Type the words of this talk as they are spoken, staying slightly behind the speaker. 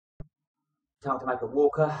Time to make a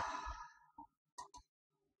warka.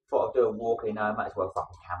 Thought I'd do a walk, you know, might as well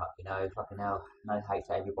fucking cam up, you know, fucking hell, no hate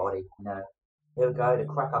to everybody, you know. Here we go, to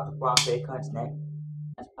crack up the brass here, cunt's neck.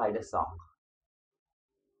 Let's play the song.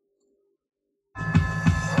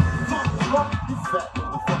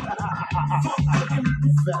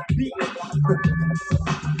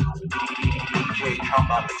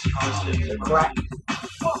 The crack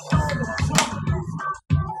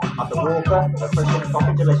of the walker, the fresh and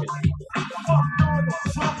fucking delicious.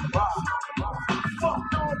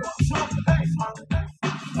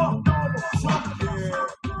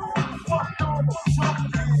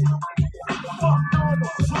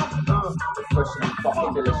 Fresh and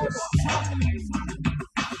fucking delicious.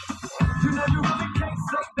 You know you really can't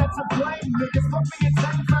say that to blame niggas for being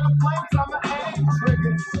tame for the flames. I'm an aim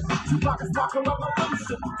trigger. You pockets spark a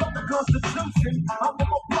revolution from the Constitution. I'm a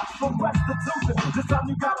block from restitution. This time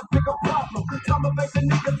you gotta pick a problem. Time to make the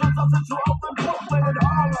niggas from South Central open Brooklyn and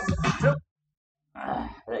Harlem.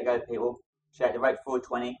 There you go, people. Check the rate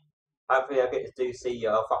 420. Hopefully I get to do see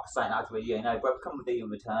fuck something else with you, you know, bro, come and do your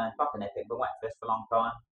return. Fucking epic, been waiting for this for a long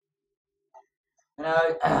time. You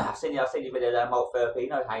know, I've seen your video there, malt therapy,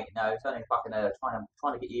 no hate, no, it's only fucking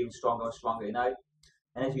trying to get you even stronger and stronger, you know.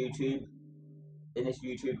 And in this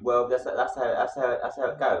YouTube world, that's how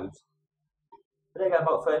it goes. But there you go,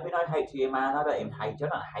 malt therapy, no hate to you, man. I don't even hate you. I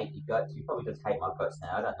don't hate your guts. You probably just hate my guts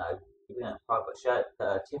now. I don't know. You know, private shirt,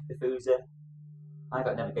 Tiff Diffuser. I ain't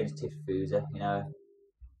got nothing against Tiff Diffuser, you know.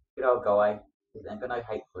 Good old guy. I've got no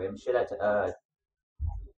hate for him. Shout out to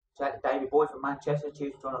David Boy from Manchester.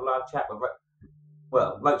 Cheers for on a live chat with.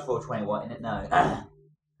 Well, Roach 421, innit? No.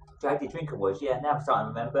 JD Drinker was, yeah, now I'm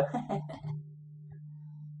starting to remember.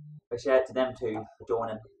 But shout out to them two for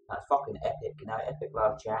joining. That's fucking epic, you know, epic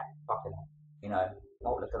live chat. Fucking, you know,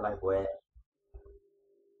 malt liquor label it.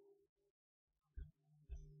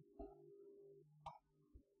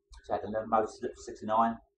 Shout out to Most Slip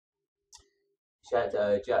 69. Shout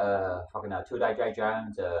out to fucking 2 Day J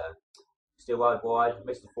Jones, Still Worldwide,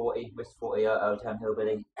 Mr. 40, Old Town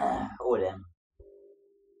Hillbilly, all of them.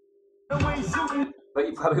 But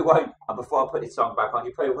you probably won't, before I put this song back on,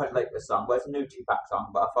 you probably won't like the song. Well, it's a new Tupac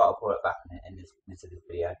song, but I thought I'd pull it back in this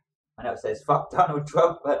video. I know it says, fuck Donald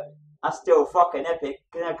Trump, but that's still fucking epic,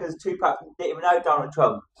 you know, because Tupac didn't even know Donald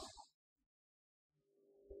Trump.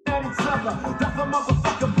 That's a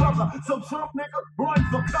motherfucking brother. So Trump nigga run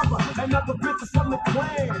for cover. And other bitches from the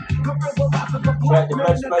clan. Gorilla rap is a black man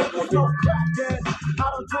and niggas no crackhead. I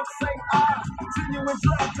don't drink St. I. Genuine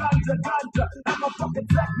drug ganja. I'm a fucking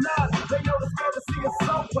tech nut. They know the scared to see us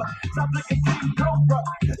sober. Stop drinking King Cobra.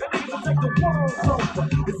 And niggas will take the world over.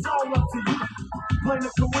 It's all up to you. Blame the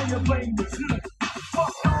career, blame the truth.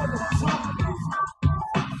 Fuck Donald Trump.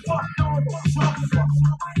 Fuck Donald Trump.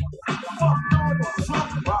 Fuck Donald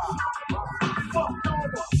Trump.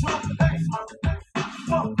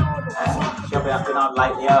 I've been on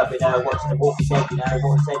lately, I've been watching the Walking Dead, you know,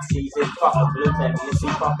 Walking Dead season, fucking blue them, you see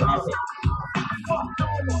fucking epic.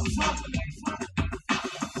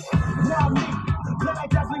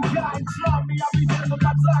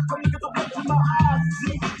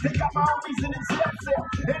 They got my own reason in jail cell,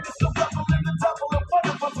 and it's the rebel and the devil, and one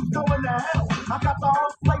of us is going to hell. I got the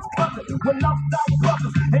whole place covered with loved out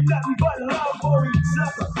brothers, and nothing but love for each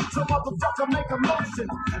other. So motherfucker, make a motion.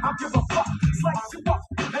 I'll give a fuck, slice you up,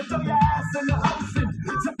 and throw your ass in the ocean.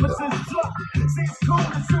 Temperatures drop. See, it's cool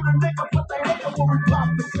to shoot a nigga, but they hate it when we pop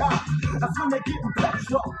the cop. That's when they get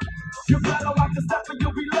petrol. You better watch the step, or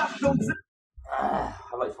you'll be left on.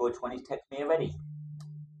 I like 420's text me already.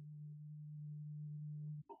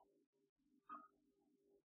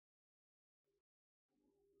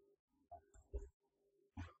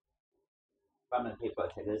 How many people I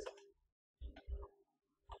this?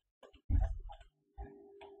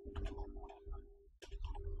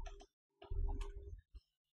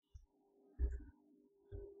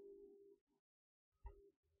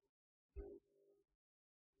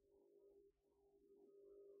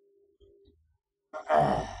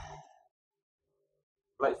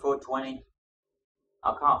 Like 420.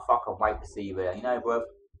 I can't fucking wait to see you there, you know, bro.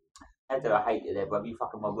 How do I hate you there, bro? You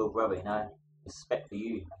fucking my real brother, you know. Respect for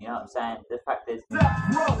you, you know what I'm saying? The fact is,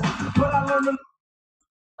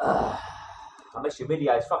 I miss your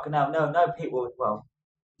videos. Fucking hell, no people. Well,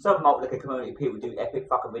 some malt liquor community people do epic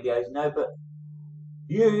fucking videos, you know, but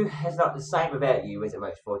you, it's not the same without you, is it,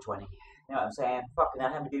 Roach 420? You know what I'm saying? Fucking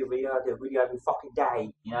hell, let me do a video. I do a video every fucking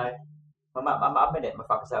day, you know. I'm in it, my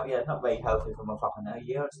fucking self. Yeah, it's not very healthy for my fucking.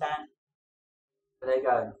 You understand? But there you go.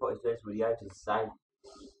 I thought it was this video to say,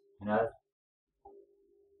 you know.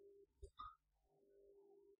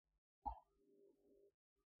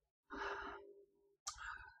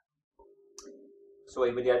 Saw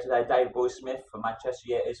a video today, David Boy Smith from Manchester.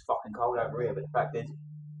 Yeah, it's fucking cold over here, but the fact is,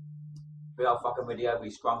 big old fucking video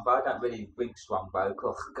with Strongbow. I don't really drink Strongbow.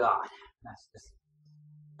 Oh God, that's just.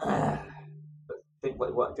 But drink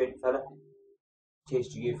what drink, fella? Cheers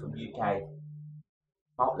to you from UK.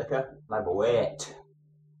 Malt liquor, label weight.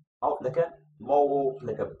 Malt liquor, malt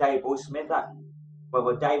liquor. David Boy Smith, that.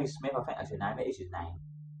 Well, David Smith, I think that's your name. It is his name.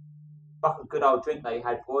 Fucking good old drink that you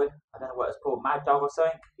had, boy. I don't know what it's called, Mad Dog or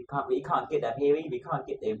something. You can't get them here either. You can't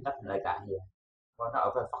get them, nothing like that here. Well, not I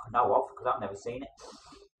fucking know of, because I've never seen it.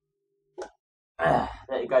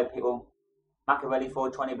 There you go, people. Machiavelli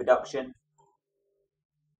 420 reduction.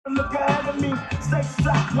 Look ahead of me, stay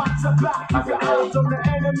strapped, watch your back, keep your eyes on the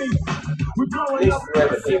enemy. We blowing Live up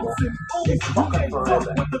forever, people. Live fucking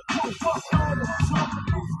forever.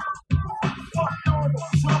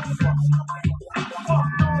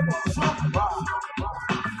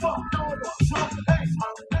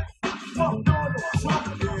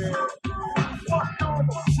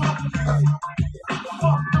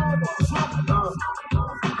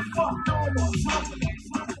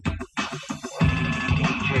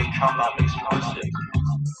 DJ Trump exclusive.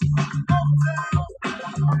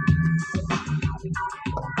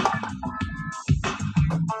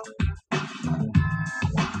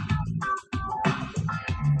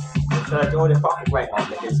 So all the fucking great malt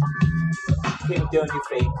liquors. Keep on doing your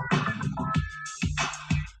thing.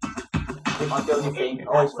 Keep on doing your thing.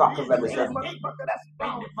 Always fucking represent.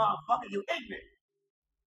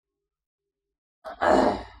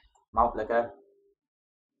 Malt liquor.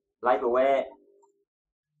 Label weight.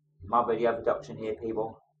 My video production here,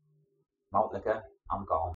 people. Malt liquor. I'm gone.